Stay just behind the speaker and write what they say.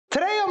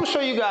Today I'm gonna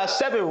show you guys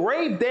 7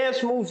 rave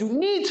dance moves you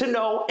need to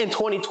know in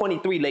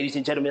 2023, ladies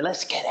and gentlemen.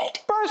 Let's get it.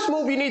 First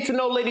move you need to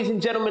know, ladies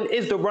and gentlemen,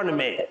 is the running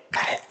man.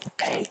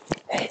 Hey.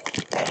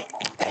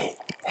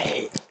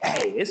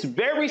 It's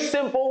very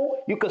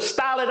simple. You can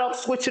style it up,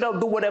 switch it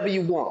up, do whatever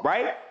you want,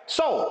 right?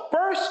 So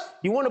first,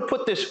 you want to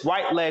put this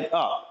right leg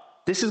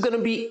up. This is gonna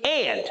be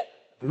and.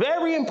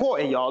 Very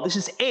important, y'all. This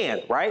is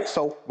and, right?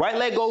 So right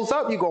leg goes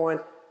up, you're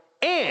going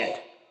and.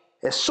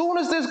 As soon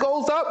as this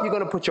goes up, you're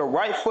gonna put your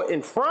right foot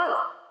in front,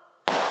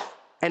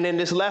 and then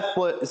this left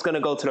foot is gonna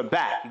go to the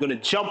back. You're gonna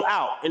jump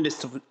out in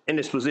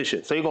this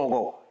position. So you're gonna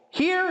go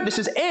here, this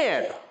is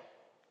and.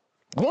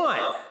 1.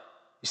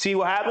 You see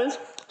what happens?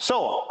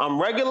 So I'm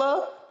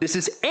regular, this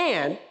is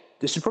and,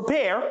 this is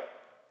prepare.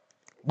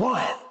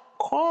 1.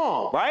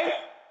 Calm, right?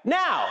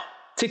 Now,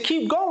 to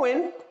keep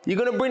going, you're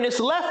gonna bring this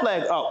left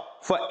leg up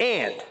for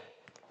and.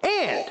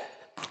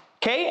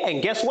 Okay,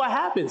 and guess what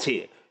happens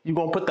here? You're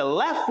gonna put the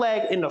left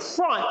leg in the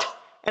front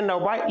and the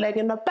right leg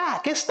in the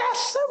back. It's that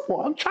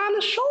simple. I'm trying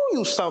to show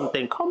you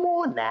something. Come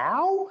on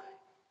now.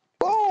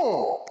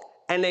 Boom.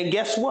 And then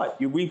guess what?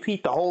 You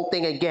repeat the whole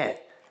thing again.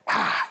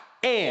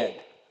 And.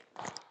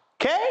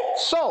 Okay?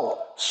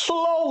 So,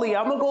 slowly,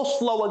 I'm gonna go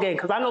slow again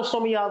because I know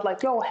some of y'all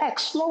like, yo, heck,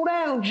 slow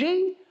down,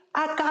 G.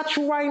 I got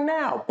you right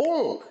now.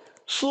 Boom.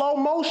 Slow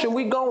motion,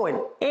 we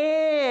going.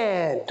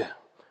 And.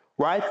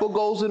 Right foot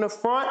goes in the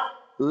front,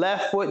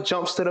 left foot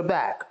jumps to the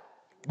back.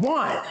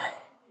 1.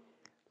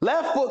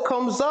 Left foot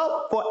comes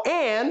up for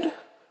and.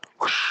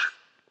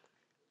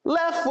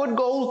 Left foot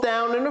goes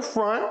down in the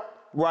front,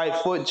 right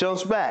foot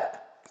jumps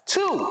back.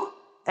 2.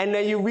 And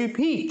then you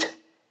repeat.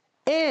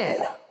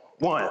 And.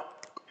 1.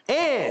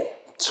 And.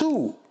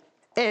 2.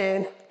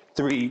 And.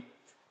 3.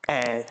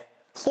 And.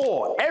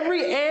 4.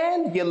 Every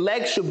and, your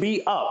leg should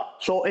be up.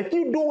 So if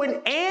you're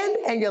doing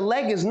and your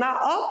leg is not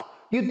up,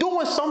 you're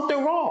doing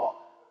something wrong.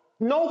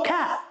 No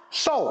cap.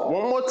 So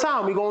one more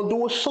time, we're gonna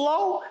do it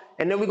slow,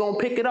 and then we're gonna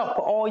pick it up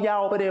for all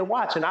y'all over there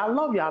watching. I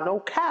love y'all, no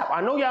cap. I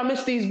know y'all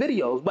miss these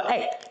videos, but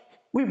hey,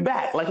 we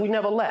back like we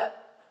never left.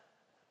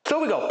 So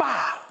we go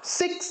 5,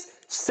 6,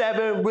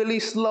 7, really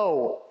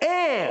slow.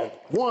 And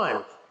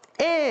 1,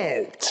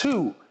 and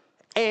 2,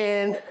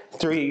 and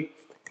 3,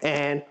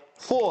 and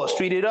 4.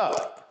 Speed it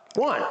up.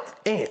 1,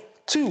 and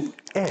 2,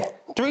 and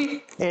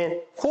 3, and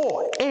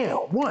 4. And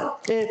 1,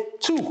 and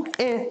 2,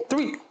 and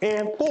 3,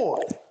 and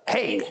 4.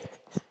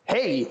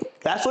 Hey,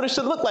 that's what it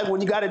should look like when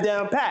you got it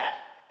down pat.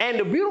 And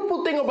the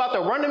beautiful thing about the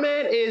running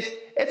man is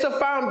it's a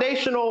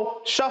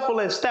foundational shuffle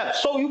and step,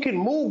 so you can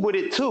move with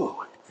it too.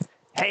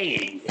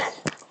 Hey,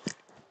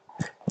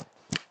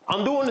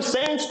 I'm doing the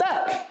same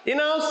step. You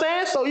know what I'm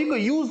saying? So you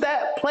could use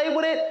that, play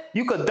with it.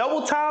 You could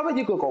double time it.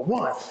 You could go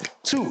 1,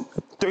 2,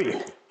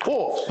 3,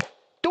 4.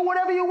 Do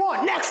whatever you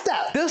want. Next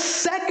step. The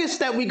second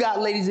step we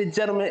got, ladies and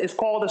gentlemen, is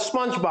called a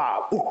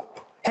SpongeBob. Ooh.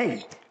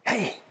 Hey.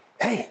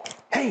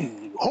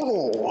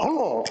 Hold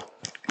on.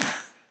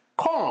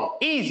 Calm,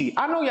 easy.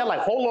 I know y'all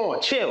like, hold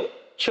on, chill,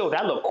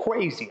 that look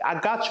crazy. I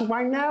got you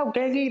right now,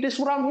 gangy. This is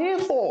what I'm here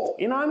for.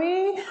 You know what I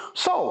mean?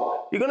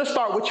 So you're gonna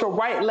start with your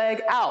right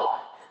leg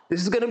out.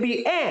 This is gonna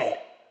be and.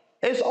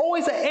 It's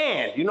always an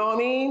and, you know what I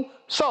mean?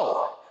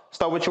 So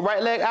start with your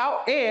right leg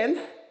out, and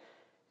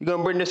you're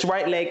gonna bring this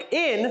right leg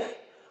in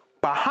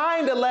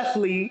behind the left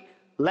knee.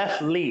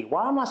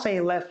 Why am I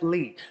saying left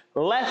knee?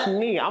 Left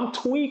knee. I'm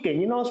tweaking.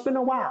 You know, it's been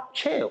a while.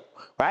 Chill,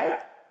 right?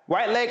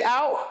 Right leg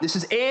out. This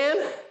is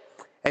in.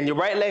 And your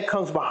right leg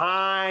comes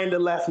behind the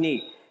left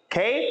knee.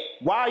 Okay?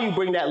 While you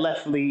bring that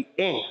left knee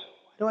in. Why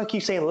do I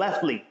keep saying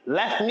left knee?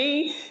 Left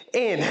knee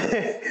in.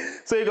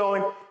 So you're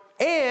going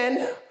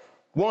in.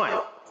 1.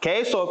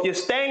 Okay? So if you're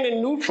staying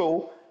in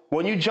neutral,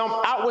 when you jump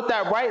out with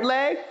that right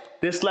leg,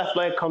 this left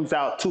leg comes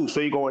out too. So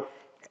you're going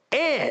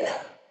in.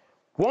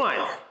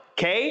 1.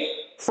 Okay?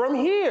 From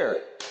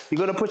here, you're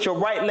gonna put your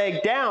right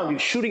leg down, you're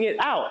shooting it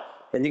out,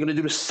 and you're gonna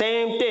do the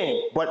same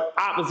thing, but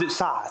opposite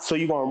side. So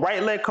you're going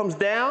right leg comes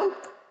down,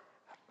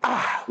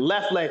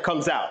 left leg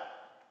comes out.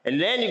 And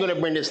then you're gonna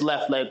bring this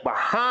left leg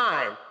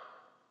behind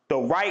the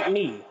right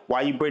knee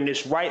while you bring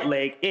this right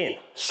leg in.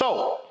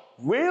 So,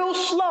 real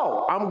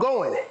slow, I'm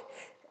going,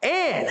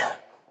 and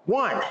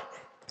 1,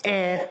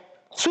 and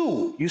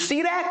 2. You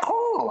see that?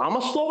 Calm. I'm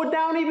gonna slow it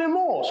down even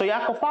more so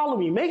y'all can follow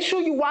me. Make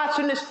sure you're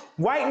watching this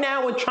right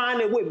now and trying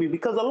it with me,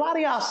 because a lot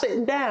of y'all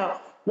sitting down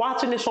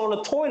watching this on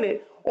the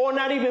toilet or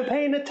not even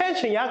paying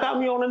attention. Y'all got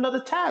me on another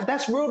tab.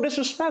 That's real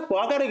disrespectful.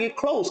 I gotta get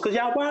close because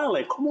y'all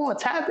wildin'. Come on,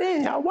 tap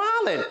in. Y'all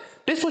wildin'.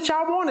 This what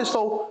y'all wanted,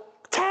 so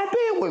tap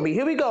in with me.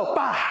 Here we go.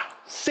 5,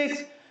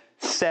 6,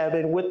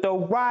 7 with the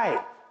right.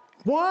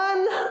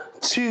 1,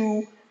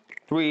 2,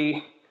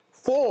 3,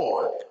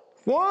 4.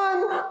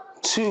 1,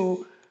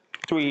 2,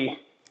 3,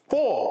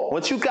 4.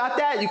 Once you got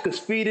that, you can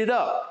speed it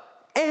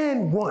up.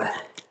 And 1,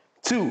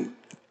 2,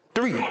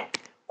 3,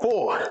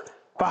 4,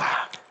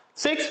 5,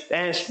 6,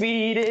 and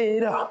speed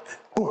it up.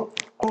 Boom,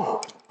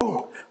 boom,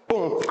 boom,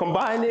 boom.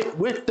 Combine it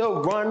with the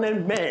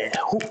running man.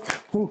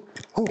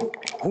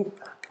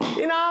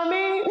 You know what I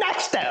mean?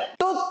 Next step.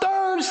 The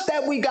third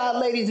step we got,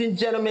 ladies and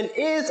gentlemen,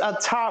 is a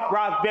top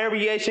rock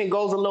variation.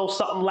 Goes a little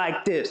something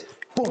like this.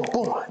 Boom,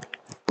 boom,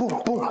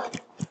 boom, boom,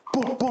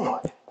 boom, boom,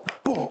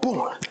 boom,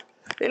 boom.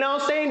 You know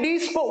what I'm saying?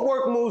 These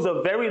footwork moves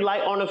are very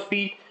light on the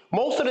feet.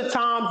 Most of the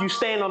time, you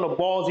stand on the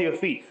balls of your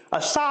feet,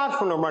 aside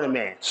from the running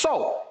man.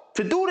 So,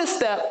 to do this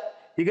step,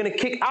 you're gonna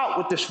kick out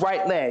with this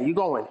right leg. You're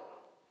going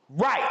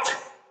right,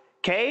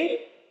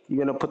 okay?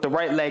 You're gonna put the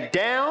right leg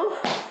down,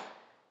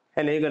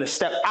 and then you're gonna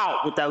step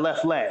out with that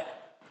left leg.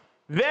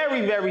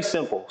 Very, very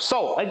simple.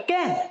 So,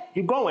 again,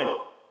 you're going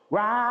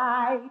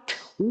right.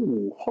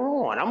 Ooh,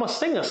 hold on, I'm a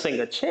singer,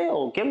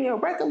 chill. Give me a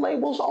record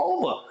label's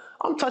over.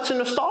 I'm touching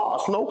the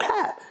stars, no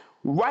cap.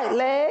 Right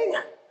leg,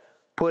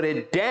 put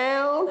it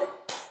down,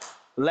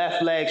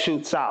 left leg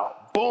shoots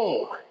out.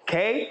 Boom,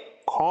 okay?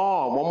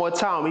 Calm, one more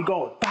time, we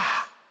going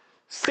 5,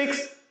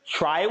 6,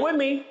 try it with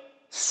me,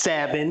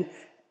 7,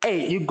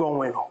 8, you're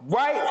going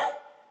right,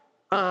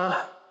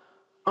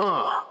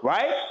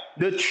 right?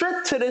 The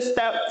trick to this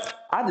step,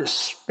 I just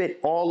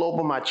spit all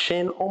over my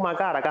chin. Oh my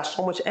God, I got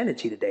so much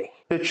energy today.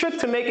 The trick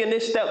to making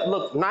this step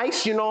look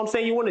nice, you know what I'm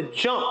saying? You wanna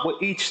jump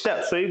with each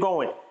step. So you're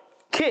going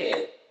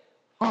kick,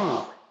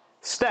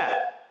 step,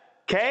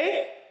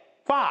 okay?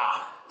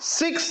 5,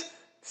 6,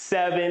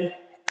 7,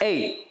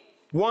 8.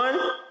 1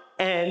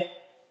 and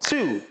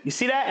 2. You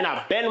see that? And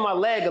I bend my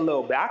leg a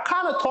little bit. I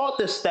kind of taught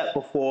this step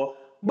before,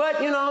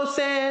 but you know what I'm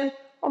saying?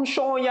 I'm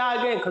showing y'all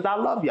again because I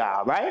love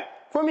y'all, right?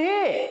 From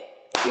here,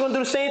 you're gonna do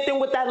the same thing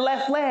with that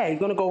left leg. You're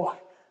gonna go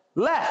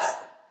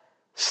left,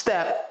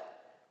 step,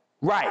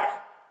 right,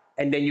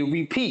 and then you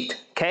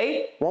repeat,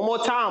 okay? One more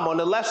time on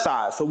the left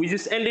side. So we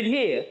just ended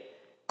here.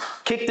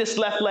 Kick this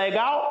left leg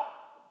out,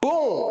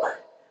 boom,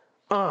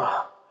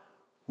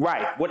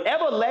 right.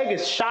 Whatever leg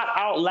is shot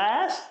out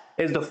last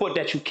is the foot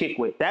that you kick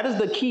with. That is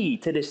the key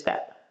to this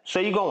step. So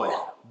you're going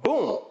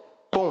boom,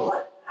 boom,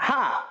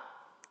 ha,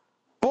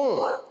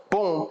 boom,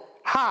 boom,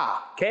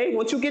 ha. Okay,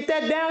 once you get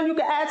that down, you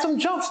can add some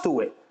jumps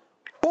to it.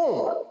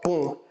 Boom,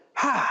 boom,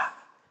 ha,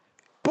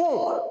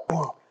 boom,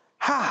 boom,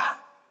 ha,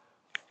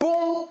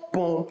 boom,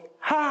 boom,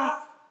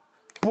 ha,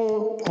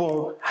 boom,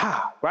 boom,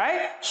 ha,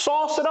 right?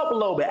 Sauce it up a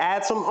little bit,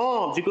 add some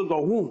arms. You could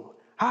go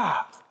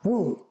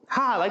boom,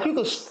 ha, like you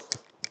could,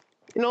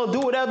 you know, do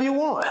whatever you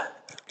want.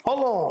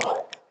 Hold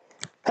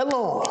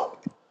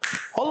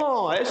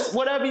on, it's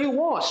whatever you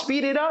want.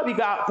 Speed it up, you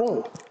got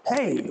boom,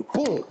 hey,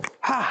 boom,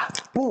 ha,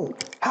 boom,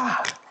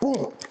 ha,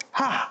 boom,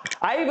 ha.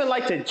 I even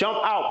like to jump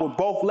out with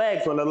both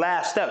legs on the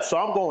last step. So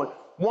I'm going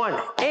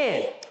 1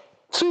 and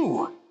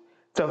 2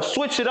 to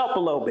switch it up a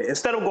little bit.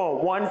 Instead of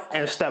going 1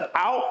 and step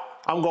out,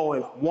 I'm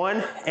going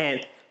 1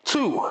 and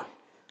 2,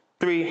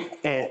 3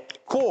 and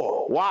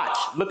 4. Watch,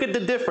 look at the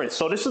difference.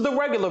 So this is the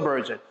regular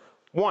version.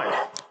 1,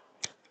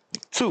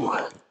 2,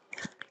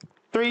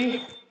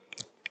 3,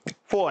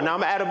 4. Now I'm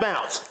gonna add a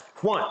bounce.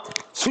 1,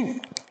 2,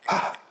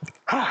 ha,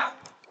 ha,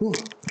 boom,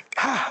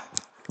 ha,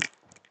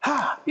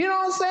 ha. You know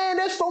what I'm saying?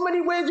 There's so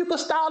many ways you can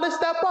style this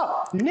step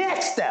up.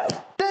 Next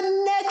step. The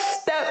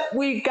next step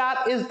we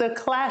got is the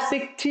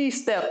classic T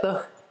step.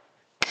 The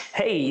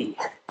hey,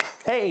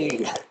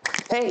 hey,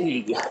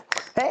 hey,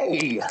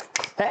 hey,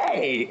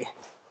 hey.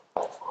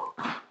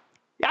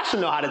 Y'all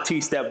should know how to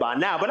T step by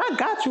now, but I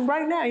got you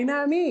right now, you know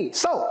what I mean?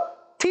 So,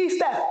 T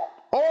step,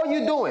 all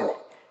you're doing,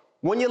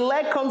 when your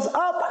leg comes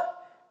up,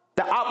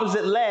 the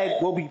opposite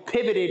leg will be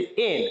pivoted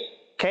in,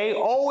 okay?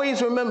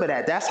 Always remember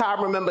that. That's how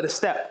I remember the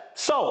step.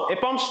 So,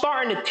 if I'm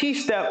starting the T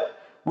step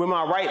with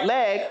my right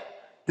leg,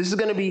 this is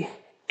gonna be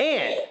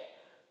in.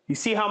 You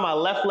see how my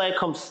left leg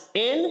comes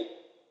in?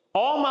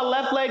 All my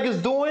left leg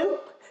is doing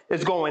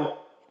is going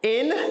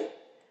in,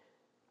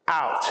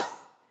 out,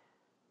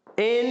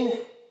 in,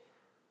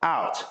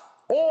 out.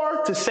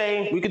 Or to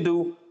say, we could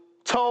do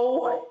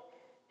toe,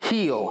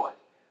 heel,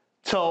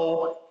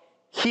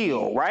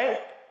 right?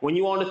 When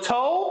you're on the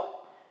toe,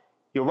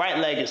 your right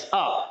leg is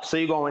up. So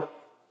you're going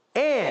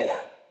and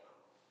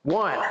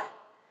 1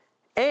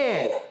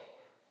 and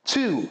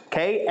 2,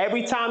 okay?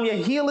 Every time your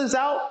heel is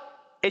out,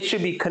 it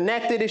should be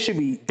connected, it should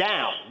be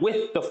down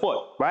with the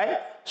foot, right?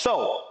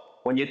 So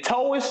when your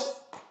toe is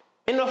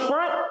in the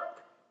front,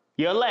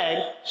 your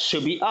leg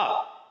should be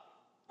up.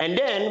 And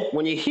then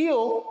when your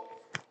heel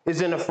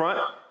is in the front,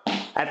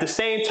 at the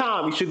same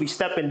time, you should be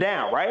stepping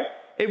down, right?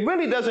 It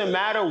really doesn't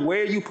matter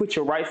where you put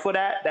your right foot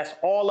at. That's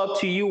all up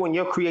to you and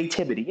your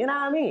creativity. You know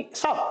what I mean?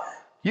 So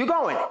you're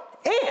going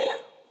in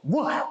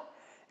 1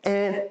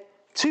 and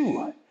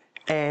 2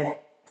 and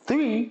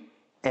 3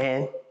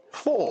 and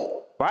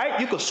 4, right?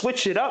 You could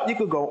switch it up. You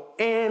could go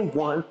in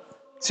 1,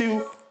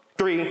 2,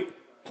 3,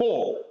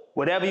 4,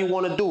 whatever you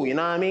want to do. You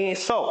know what I mean?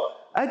 So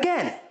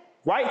again,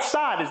 right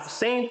side is the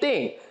same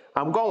thing.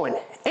 I'm going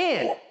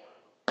in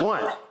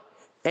 1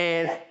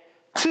 and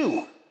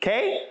 2.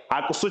 Okay,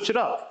 I can switch it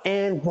up.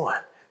 And 1,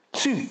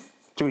 2,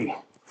 3,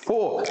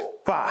 4,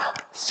 5,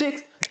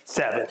 6,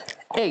 7,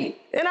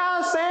 8. You know what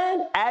I'm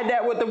saying? Add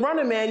that with the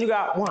running man, you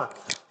got 1,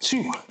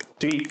 2,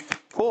 3,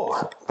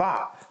 4,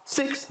 5,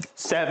 6,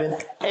 7,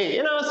 8.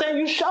 You know what I'm saying?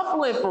 You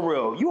shuffling for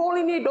real. You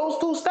only need those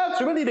 2 steps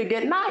really to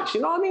get nice.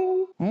 You know what I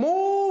mean?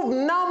 Move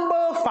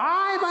number 5,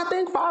 I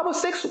think 5 or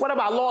 6,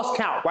 whatever. I lost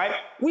count, right?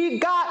 We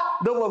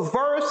got the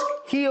reverse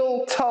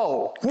heel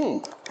toe.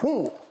 Boom,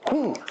 boom,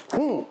 boom,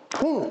 boom,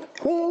 boom,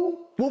 boom,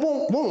 boom,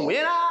 boom, boom. You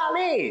know what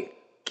I mean?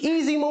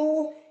 Easy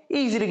move,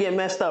 easy to get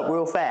messed up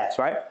real fast,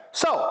 right?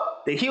 So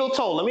the heel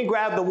toe. Let me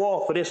grab the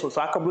wall for this one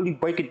so I can really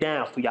break it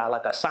down for y'all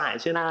like a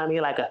science. You know what I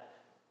mean? Like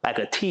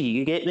a T,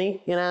 you get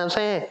me? You know what I'm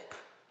saying?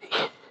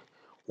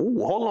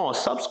 Ooh, hold on,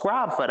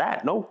 subscribe for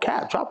that. No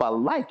cap, drop a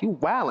like, you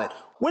wildin'.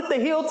 With the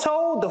heel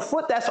toe, the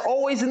foot that's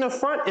always in the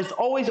front is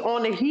always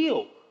on the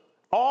heel.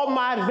 All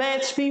my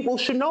advanced people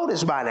should know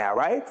this by now,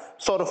 right?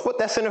 So the foot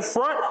that's in the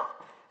front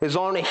is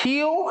on the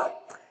heel,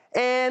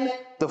 and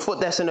the foot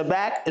that's in the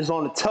back is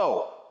on the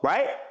toe,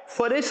 right?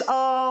 For this,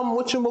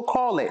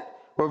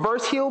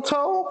 reverse heel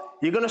toe,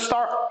 you're gonna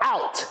start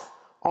out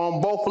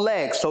on both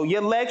legs. So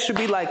your legs should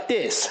be like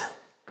this.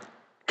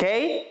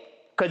 Okay?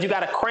 Because you got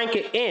to crank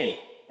it in.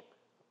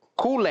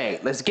 Kool-Aid,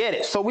 let's get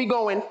it. So we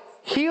going,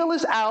 heel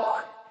is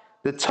out,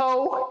 the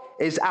toe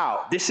is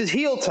out. This is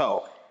heel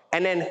toe.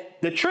 And then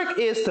the trick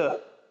is to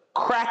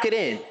crack it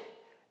in.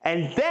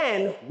 And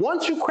then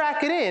once you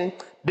crack it in,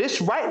 this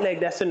right leg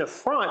that's in the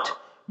front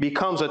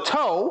becomes a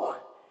toe,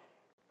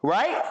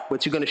 right?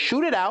 But you're going to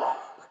shoot it out.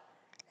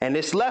 And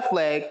this left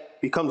leg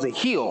becomes a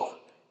heel,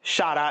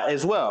 shot out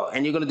as well.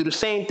 And you're going to do the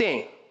same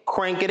thing.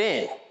 Crank it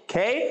in.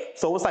 Okay?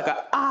 So it's like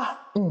a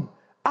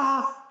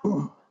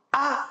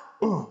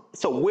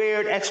It's a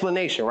weird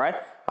explanation, right?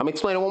 I'm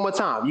explaining one more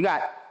time. You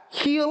got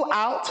heel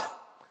out,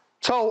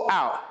 toe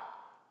out,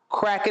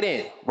 crack it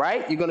in,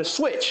 right? You're gonna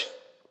switch.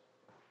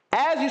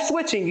 As you're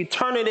switching, you're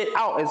turning it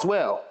out as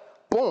well.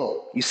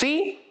 Boom, you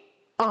see?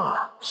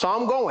 So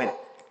I'm going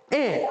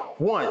in,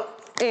 1,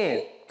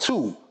 and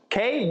 2,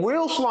 okay?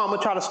 Real slow, I'm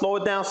gonna try to slow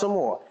it down some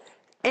more.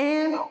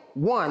 And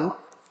 1,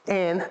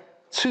 and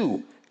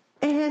 2,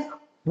 and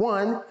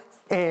 1,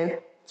 and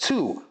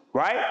 2,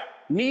 right?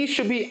 Knees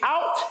should be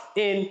out,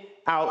 in,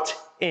 out,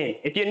 in.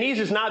 If your knees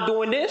is not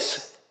doing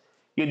this,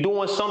 you're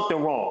doing something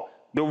wrong.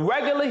 The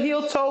regular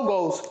heel toe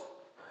goes,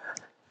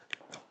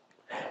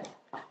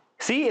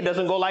 see, it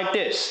doesn't go like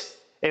this.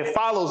 It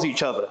follows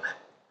each other.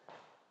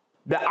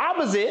 The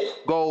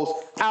opposite goes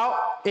out,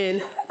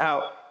 in,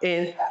 out,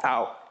 in,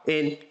 out,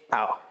 in,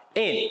 out,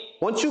 in.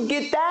 Once you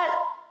get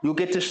that, you'll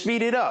get to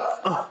speed it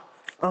up.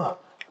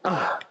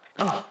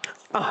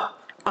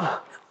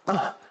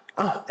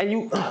 And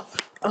you,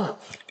 I'm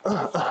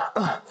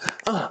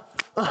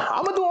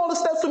gonna do all the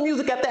steps of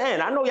music at the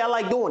end. I know y'all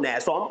like doing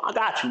that, so I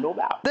got you, no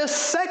doubt. The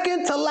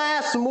second to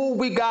last move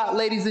we got,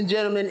 ladies and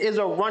gentlemen, is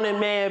a running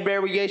man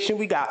variation.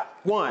 We got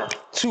 1,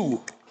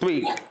 2,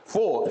 3,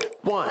 4,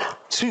 1,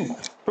 2,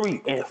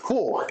 3, and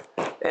 4.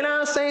 And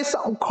I'm saying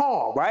something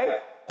calm, right?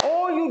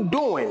 All you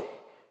doing,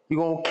 you're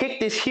gonna kick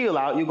this heel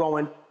out. You're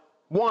going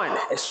 1.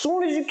 As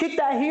soon as you kick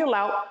that heel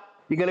out,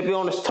 you're gonna be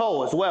on his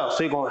toe as well.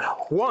 So you're going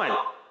 1,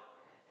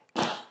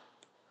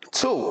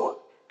 2.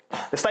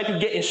 It's like you're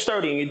getting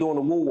sturdy and you're doing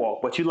a woo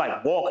walk, but you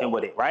like walking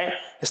with it, right?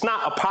 It's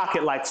not a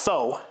pocket like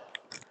so,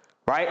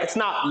 right? It's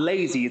not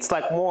lazy. It's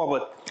like more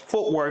of a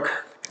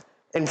footwork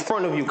in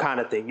front of you kind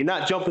of thing. You're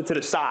not jumping to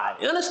the side.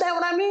 You understand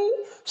what I mean?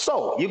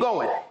 So you're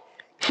going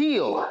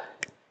heel,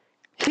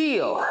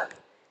 heel,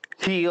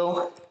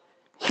 heel,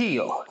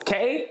 heel,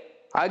 okay?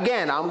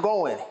 Again, I'm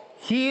going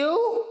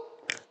heel,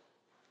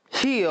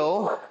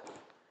 heel,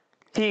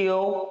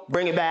 heel,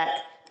 bring it back,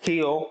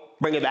 heel,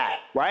 bring it back,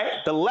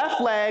 right? The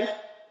left leg,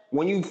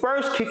 when you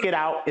first kick it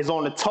out, is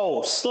on the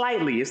toe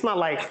slightly. It's not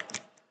like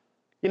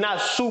you're not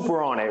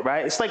super on it,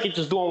 right? It's like you're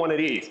just doing one of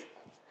these,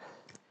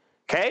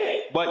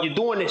 okay? But you're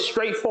doing this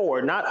straight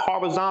forward, not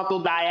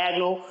horizontal,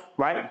 diagonal,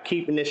 right? You're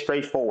keeping this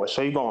straight forward.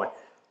 So you're going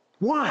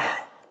 1,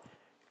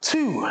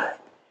 2,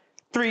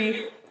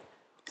 3,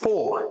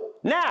 4.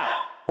 Now,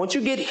 once you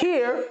get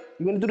here,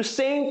 you're gonna do the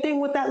same thing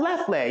with that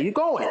left leg. You're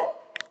going,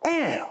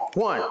 and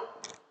 1,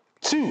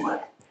 2,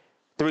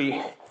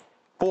 3,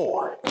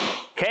 4,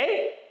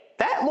 okay?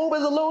 That move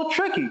is a little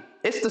tricky.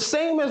 It's the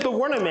same as the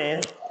running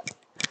man,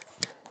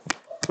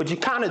 but you're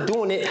kind of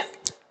doing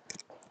it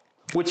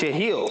with your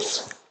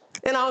heels.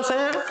 You know what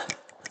I'm saying?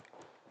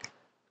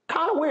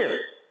 Kind of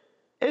weird.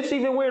 It's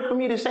even weird for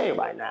me to say it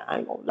right now. I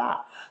ain't gonna lie.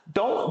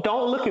 Don't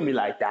look at me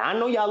like that. I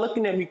know y'all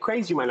looking at me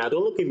crazy right now.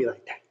 Don't look at me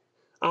like that.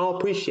 I don't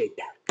appreciate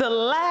that. The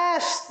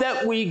last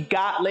step we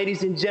got,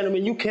 ladies and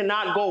gentlemen, you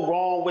cannot go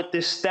wrong with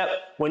this step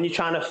when you're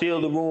trying to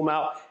fill the room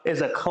out,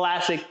 is a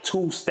classic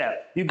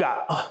 2-step. You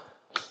got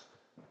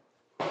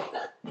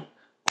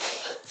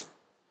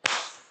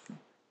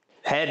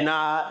head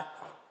nod.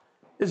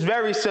 It's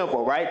very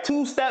simple, right?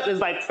 2-step is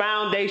like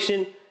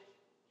foundation.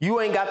 You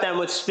ain't got that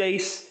much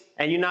space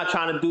and you're not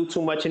trying to do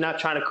too much. You're not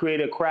trying to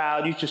create a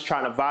crowd. You're just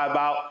trying to vibe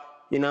out,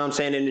 you know what I'm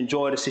saying, and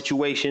enjoy the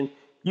situation.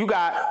 You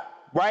got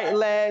right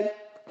leg,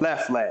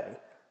 left leg,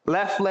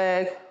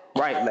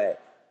 right leg.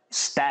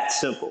 It's that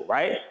simple,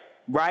 right?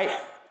 Right,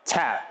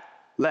 tap,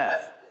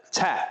 left,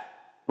 tap,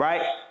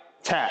 right,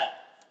 tap,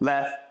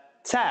 left,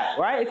 tap,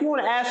 right? If you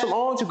want to add some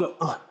arms, you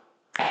go,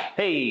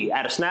 hey,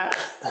 add a snap.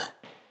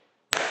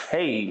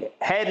 Hey,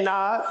 head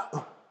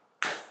nod.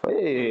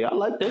 Hey, I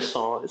like this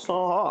song. This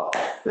song hard.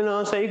 You know what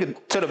I'm saying? You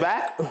could to the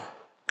back.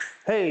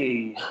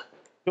 Hey,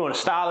 you want to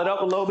style it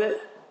up a little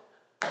bit?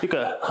 You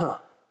could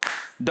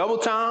double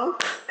time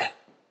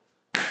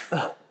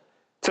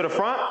to the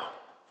front.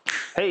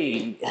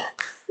 Hey,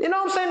 you know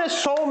what I'm saying? There's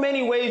so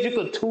many ways you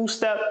could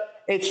two-step.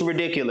 It's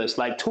ridiculous.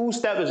 Like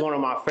two-step is one of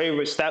my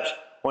favorite steps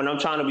when I'm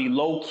trying to be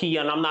low-key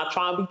and I'm not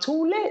trying to be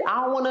too lit.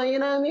 I don't want to, you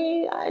know what I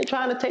mean? I ain't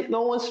trying to take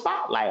no one's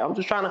spotlight. I'm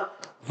just trying to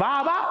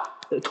vibe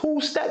out. The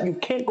two-step, you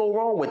can't go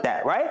wrong with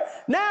that, right?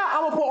 Now,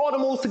 I'm going to put all the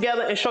moves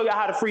together and show y'all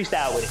how to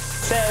freestyle with it.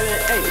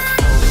 7,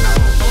 8.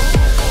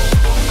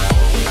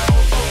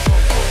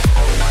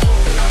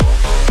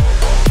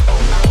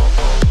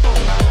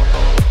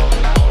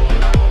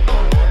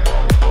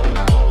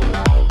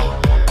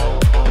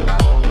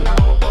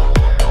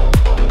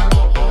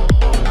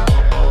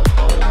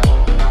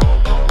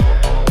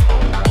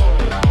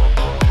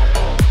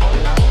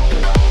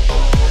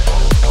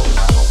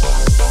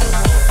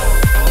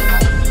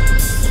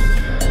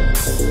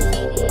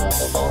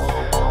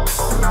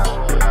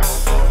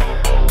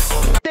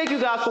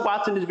 For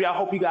watching this video. I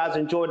hope you guys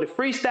enjoyed the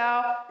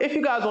freestyle. If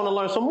you guys want to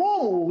learn some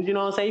more moves, you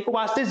know what I'm saying, you can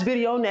watch this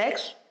video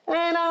next.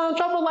 And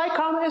drop a like,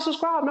 comment, and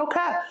subscribe. No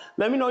cap.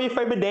 Let me know your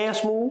favorite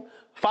dance move.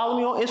 Follow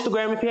me on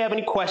Instagram if you have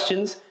any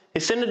questions.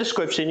 It's in the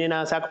description, you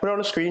know, so I can put it on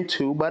the screen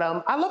too. But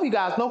I love you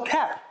guys. No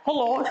cap.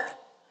 Hold on.